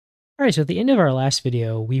All right, so at the end of our last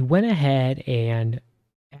video, we went ahead and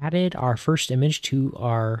added our first image to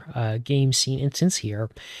our game scene instance here.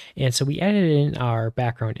 And so we added in our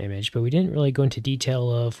background image, but we didn't really go into detail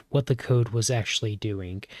of what the code was actually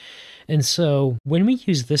doing. And so when we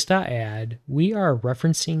use this.add, we are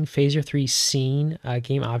referencing Phaser 3's scene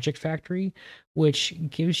game object factory, which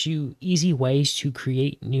gives you easy ways to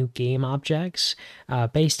create new game objects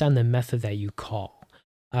based on the method that you call.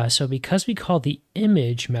 So because we call the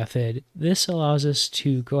image method, this allows us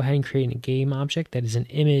to go ahead and create a game object that is an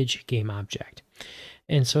image game object.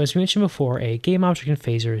 And so as we mentioned before, a game object in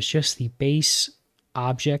Phaser is just the base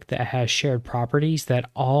object that has shared properties that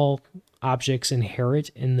all objects inherit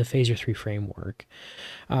in the Phaser 3 framework.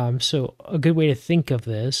 So a good way to think of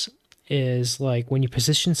this is like when you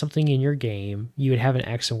position something in your game, you would have an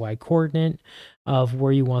X and Y coordinate of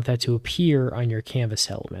where you want that to appear on your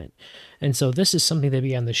canvas element. And so this is something that would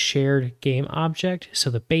be on the shared game object, so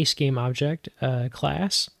the base game object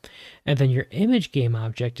class. And then your image game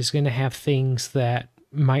object is going to have things that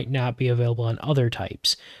might not be available on other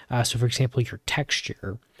types. So for example, your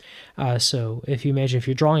texture. So if you imagine if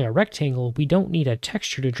you're drawing a rectangle, we don't need a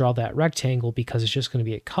texture to draw that rectangle because it's just going to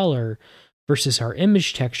be a color, versus our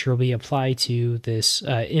image texture will be applied to this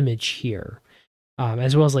image here.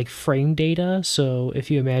 As well as like frame data. So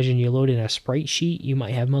if you imagine you load in a sprite sheet, you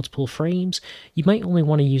might have multiple frames. You might only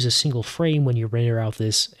want to use a single frame when you render out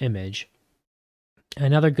this image.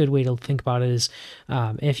 Another good way to think about it is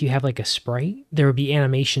if you have like a sprite, there would be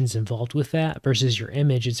animations involved with that versus your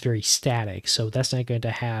image, it's very static. So that's not going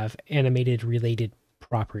to have animated related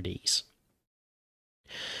properties.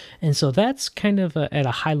 And so that's kind of at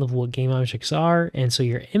a high level what game objects are. And so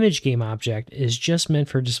your image game object is just meant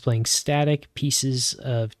for displaying static pieces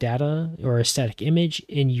of data or a static image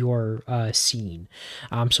in your scene.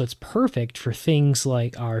 So it's perfect for things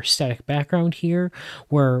like our static background here,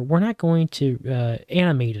 where we're not going to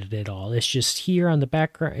animate it at all. It's just here on the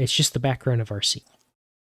background. It's just the background of our scene.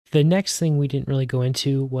 The next thing we didn't really go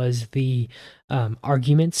into was the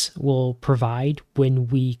arguments we'll provide when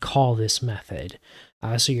we call this method.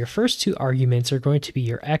 So your first two arguments are going to be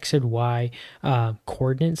your X and Y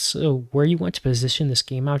coordinates, so where you want to position this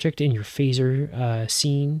game object in your Phaser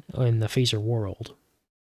scene in the Phaser world.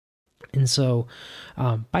 And so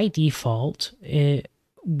by default,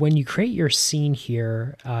 when you create your scene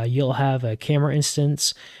here, you'll have a camera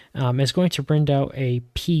instance. It's going to render out a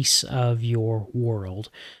piece of your world.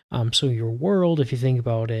 So your world, if you think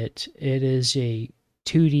about it, it is a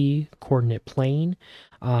 2D coordinate plane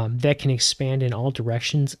that can expand in all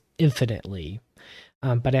directions infinitely.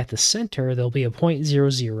 But at the center, there'll be a point 0,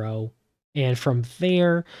 0. And from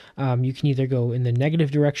there, you can either go in the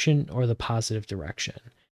negative direction or the positive direction.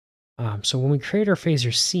 So when we create our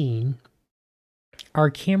Phaser scene, our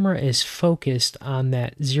camera is focused on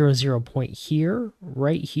that 0, 0 point here,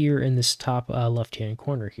 right here in this top left-hand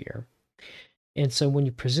corner here. And so when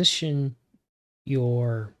you position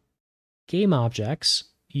your game objects,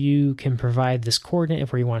 you can provide this coordinate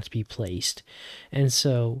of where you want it to be placed. And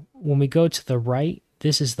so when we go to the right,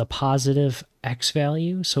 this is the positive X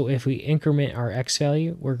value. So if we increment our X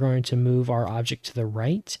value, we're going to move our object to the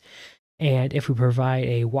right. And if we provide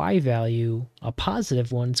a Y value, a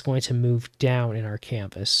positive one, it's going to move down in our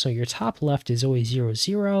canvas. So your top left is always 0,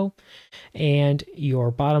 0, and your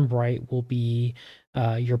bottom right will be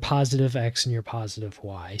your positive X and your positive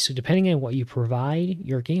Y. So depending on what you provide,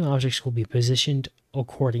 your game objects will be positioned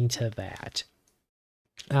according to that.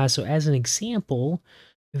 So as an example,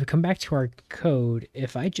 if we come back to our code,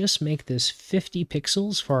 if I just make this 50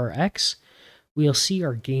 pixels for our X, we'll see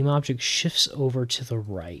our game object shifts over to the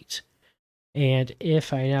right. And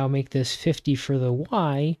if I now make this 50 for the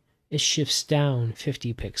Y, it shifts down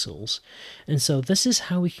 50 pixels. And so this is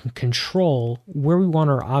how we can control where we want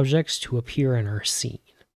our objects to appear in our scene.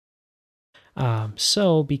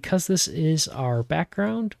 So because this is our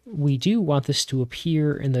background, we do want this to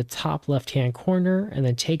appear in the top left-hand corner and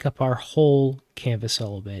then take up our whole canvas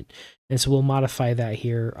element. And so we'll modify that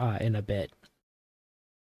here in a bit.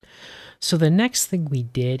 So the next thing we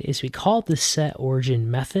did is we called the setOrigin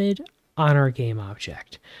method on our game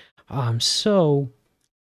object. So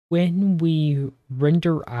when we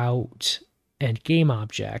render out a game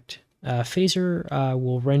object, Phaser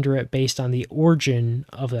will render it based on the origin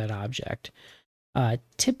of that object.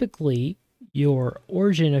 Typically, your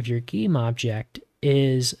origin of your game object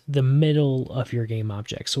is the middle of your game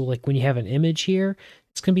object. So like when you have an image here,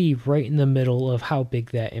 it's going to be right in the middle of how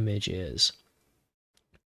big that image is.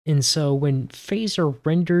 And so when Phaser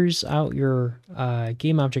renders out your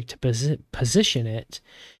game object to position it,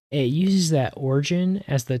 it uses that origin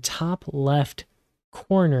as the top left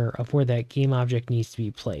corner of where that game object needs to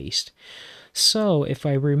be placed. So if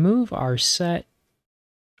I remove our set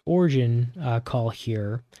origin call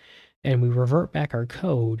here, and we revert back our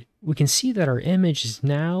code, we can see that our image is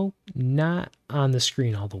now not on the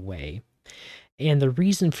screen all the way. And the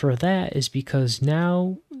reason for that is because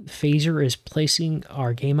now Phaser is placing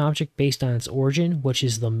our game object based on its origin, which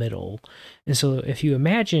is the middle. And so if you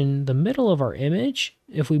imagine the middle of our image,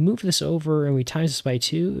 if we move this over and we times this by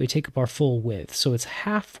 2, we take up our full width. So it's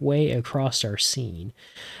halfway across our scene.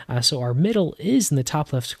 So our middle is in the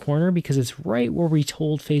top left corner because it's right where we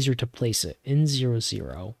told Phaser to place it, in 0,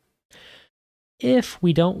 0. If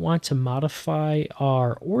we don't want to modify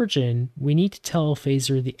our origin, we need to tell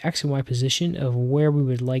Phaser the X and Y position of where we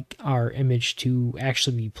would like our image to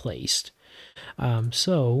actually be placed.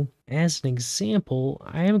 So as an example,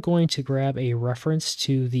 I am going to grab a reference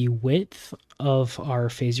to the width of our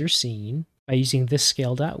Phaser scene by using this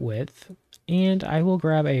scale.width, and I will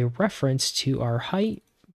grab a reference to our height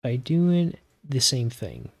by doing the same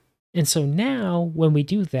thing. And so now when we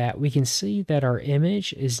do that, we can see that our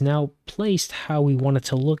image is now placed how we want it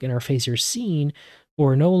to look in our Phaser scene.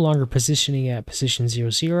 We're no longer positioning at position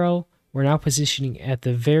 0, 0. We're now positioning at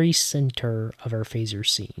the very center of our Phaser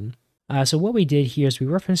scene. So what we did here is we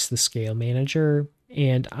referenced the scale manager,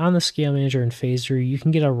 and on the scale manager in Phaser, you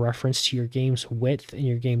can get a reference to your game's width and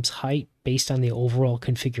your game's height based on the overall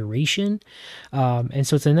configuration. And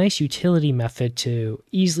so it's a nice utility method to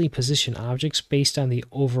easily position objects based on the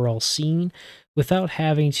overall scene without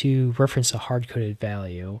having to reference a hard-coded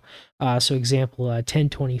value. So example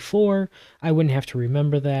 1024, I wouldn't have to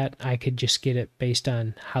remember that. I could just get it based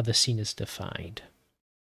on how the scene is defined.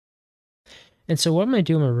 And so what I'm going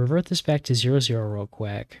to do, I'm going to revert this back to 0, 0 real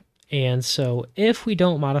quick. And so if we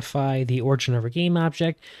don't modify the origin of our game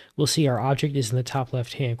object, we'll see our object is in the top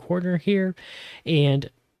left-hand corner here. And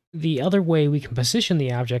the other way we can position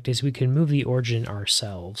the object is we can move the origin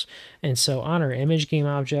ourselves. And so on our image game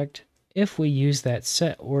object, if we use that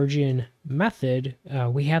set origin method,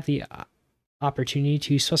 we have the opportunity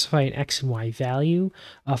to specify an X and Y value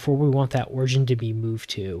for where we want that origin to be moved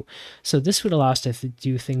to. So this would allow us to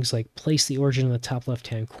do things like place the origin in the top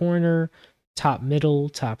left-hand corner, top middle,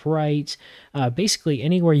 top right, basically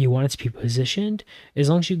anywhere you want it to be positioned, as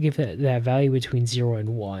long as you give it that value between 0 and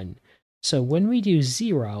 1. So when we do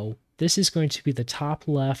 0, this is going to be the top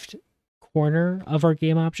left corner of our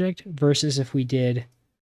game object, versus if we did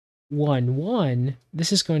 1, 1,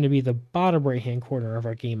 this is going to be the bottom right-hand corner of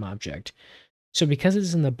our game object. So because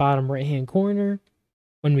it's in the bottom right-hand corner,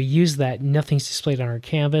 when we use that, nothing's displayed on our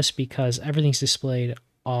canvas because everything's displayed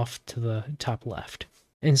off to the top left.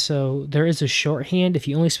 And so there is a shorthand. If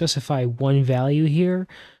you only specify one value here,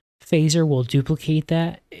 Phaser will duplicate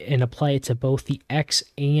that and apply it to both the X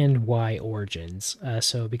and Y origins.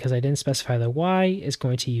 So because I didn't specify the Y, it's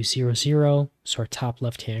going to use 0, 0, so our top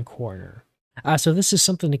left-hand corner. So this is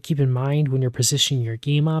something to keep in mind when you're positioning your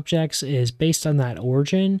game objects, is based on that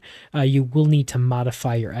origin, you will need to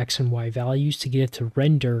modify your X and Y values to get it to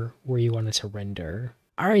render where you want it to render.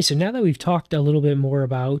 All right, so now that we've talked a little bit more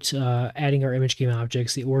about adding our image game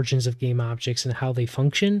objects, the origins of game objects, and how they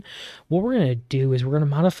function, what we're going to do is we're going to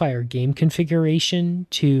modify our game configuration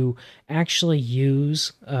to actually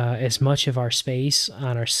use as much of our space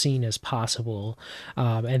on our scene as possible,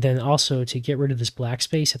 and then also to get rid of this black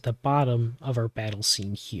space at the bottom of our battle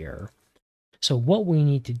scene here. So what we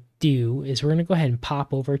need to do is we're going to go ahead and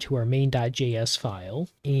pop over to our main.js file.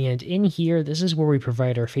 And in here, this is where we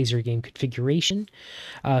provide our Phaser game configuration.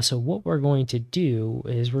 So what we're going to do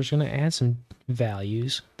is we're just going to add some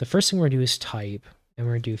values. The first thing we're going to do is type, and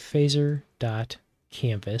we're going to do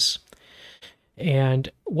phaser.canvas.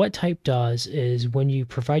 And what type does is when you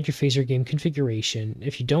provide your Phaser game configuration,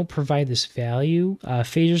 if you don't provide this value,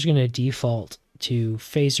 Phaser is going to default to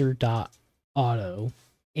phaser.auto.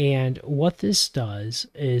 And what this does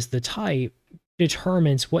is the type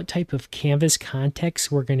determines what type of canvas context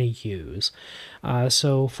we're going to use.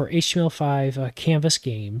 So for HTML5 canvas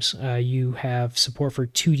games, you have support for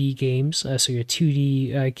 2D games, so your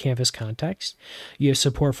 2D canvas context. You have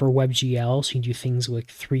support for WebGL, so you can do things like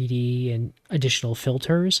 3D and additional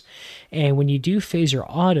filters. And when you do Phaser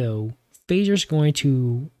Auto, Phaser's going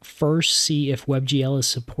to first see if WebGL is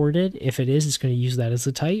supported. If it is, it's going to use that as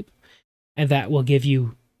a type. And that will give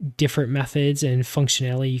you different methods and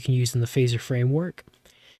functionality you can use in the Phaser framework.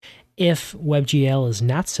 If WebGL is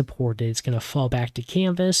not supported, it's going to fall back to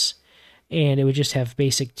Canvas, and it would just have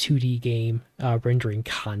basic 2D game rendering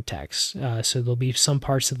context. So there'll be some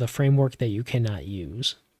parts of the framework that you cannot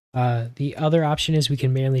use. The other option is we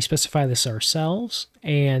can manually specify this ourselves,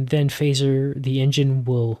 and then Phaser, the engine,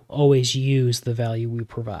 will always use the value we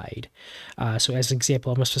provide. So as an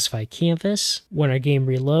example, I'm going to specify canvas. When our game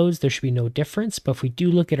reloads, there should be no difference, but if we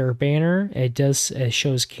do look at our banner, it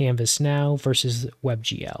shows canvas now versus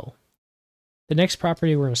WebGL. The next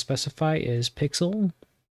property we're going to specify is pixel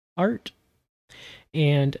art,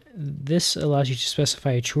 and this allows you to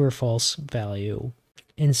specify a true or false value.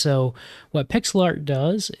 And so what pixel art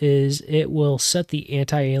does is it will set the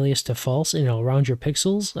anti-alias to false, and it'll round your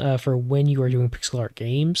pixels for when you are doing pixel art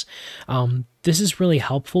games. This is really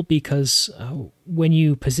helpful because when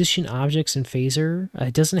you position objects in Phaser,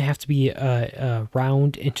 it doesn't have to be a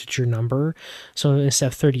round integer number. So instead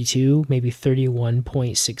of 32, maybe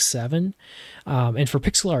 31.67. And for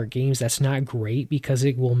pixel art games, that's not great because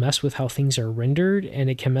it will mess with how things are rendered and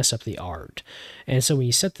it can mess up the art. And so when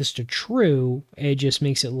you set this to true, it just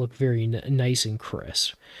makes it look very nice and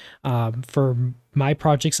crisp. For my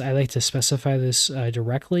projects, I like to specify this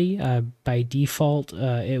directly. By default,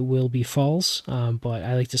 it will be false, but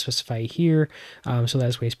I like to specify it here, so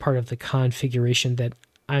that's way it's part of the configuration that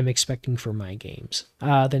I'm expecting for my games.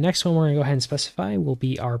 The next one we're going to go ahead and specify will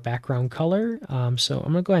be our background color. So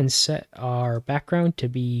I'm going to go ahead and set our background to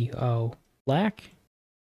be black.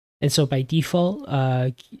 And so by default,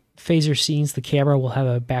 Phaser scenes, the camera will have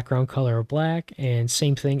a background color of black, and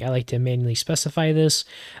same thing, I like to manually specify this,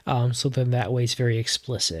 so then that way it's very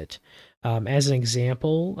explicit. As an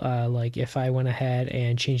example, like if I went ahead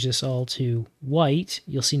and changed this all to white,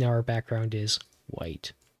 you'll see now our background is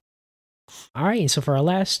white. All right, and so for our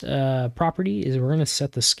last property is we're going to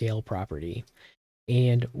set the scale property.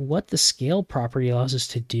 And what the scale property allows us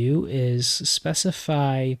to do is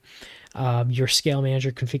specify your scale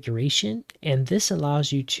manager configuration, and this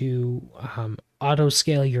allows you to auto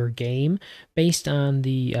scale your game based on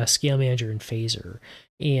the scale manager in Phaser.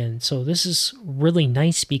 And so this is really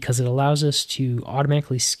nice because it allows us to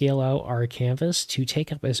automatically scale out our canvas to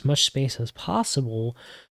take up as much space as possible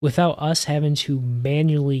without us having to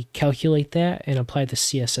manually calculate that and apply the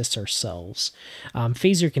CSS ourselves.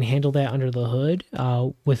 Phaser can handle that under the hood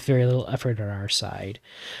with very little effort on our side.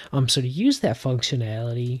 So to use that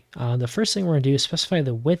functionality, the first thing we're going to do is specify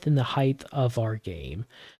the width and the height of our game.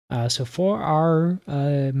 So for our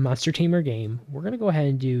Monster Tamer game, we're going to go ahead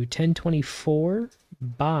and do 1024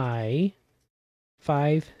 by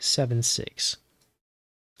 576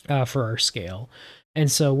 for our scale.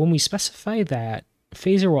 And so when we specify that,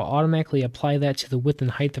 Phaser will automatically apply that to the width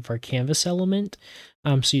and height of our canvas element.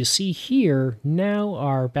 So you see here, now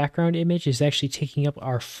our background image is actually taking up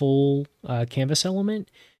our full canvas element.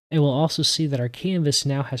 And we'll also see that our canvas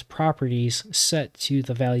now has properties set to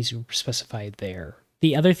the values we specified there.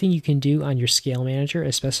 The other thing you can do on your scale manager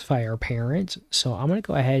is specify our parent. So I'm going to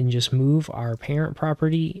go ahead and just move our parent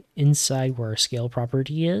property inside where our scale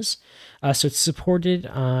property is. So it's supported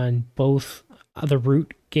on both the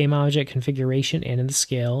root game object configuration and in the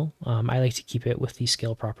scale. I like to keep it with the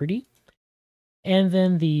scale property. And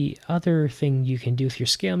then the other thing you can do with your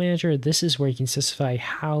scale manager, this is where you can specify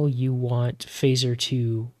how you want Phaser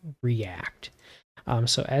to react.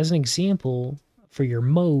 So as an example, for your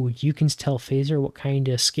mode, you can tell Phaser what kind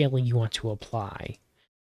of scaling you want to apply.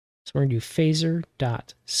 So we're going to do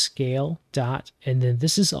phaser.scale. And then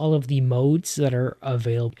this is all of the modes that are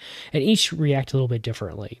available, and each react a little bit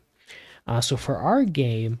differently. So for our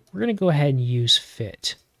game, we're going to go ahead and use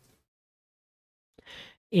fit.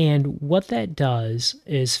 And what that does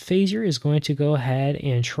is Phaser is going to go ahead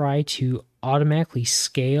and try to automatically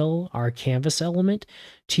scale our canvas element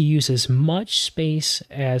to use as much space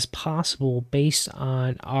as possible based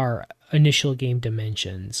on our initial game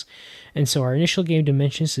dimensions. And so our initial game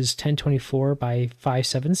dimensions is 1024 by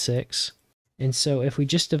 576. And so if we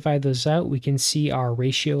just divide those out, we can see our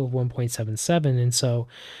ratio of 1.77. And so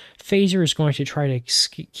Phaser is going to try to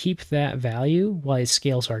keep that value while it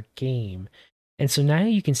scales our game. And so now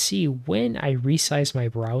you can see when I resize my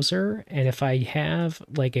browser, and if I have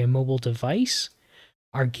like a mobile device,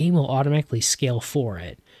 our game will automatically scale for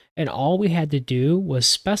it. And all we had to do was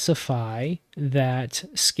specify that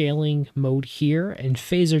scaling mode here, and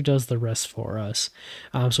Phaser does the rest for us.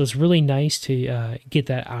 So it's really nice to get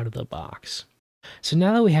that out of the box. So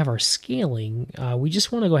now that we have our scaling, we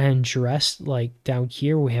just want to go ahead and dress like down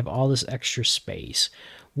here where we have all this extra space.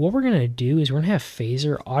 What we're going to do is we're going to have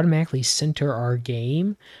Phaser automatically center our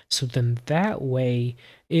game, so then that way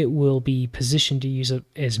it will be positioned to use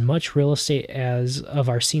as much real estate as of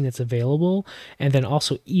our scene that's available, and then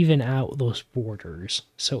also even out those borders.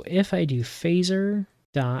 So if I do Phaser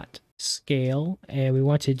dot scale, and we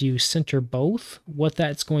want to do center both. What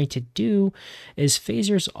that's going to do is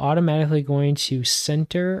Phaser's automatically going to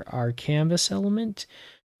center our canvas element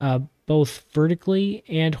both vertically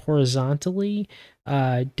and horizontally,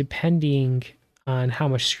 depending on how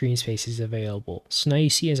much screen space is available. So now you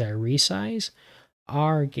see as I resize,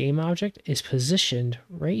 our game object is positioned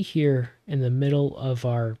right here in the middle of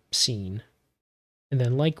our scene. And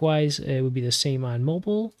then likewise, it would be the same on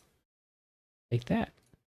mobile, like that.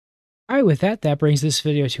 All right, with that, that brings this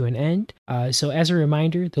video to an end. So as a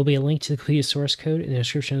reminder, there'll be a link to the completed source code in the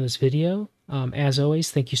description of this video. As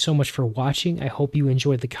always, thank you so much for watching. I hope you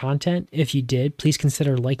enjoyed the content. If you did, please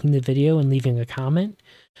consider liking the video and leaving a comment.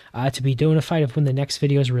 To be notified of when the next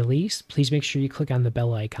video is released, please make sure you click on the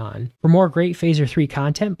bell icon. For more great Phaser 3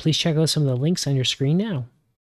 content, please check out some of the links on your screen now.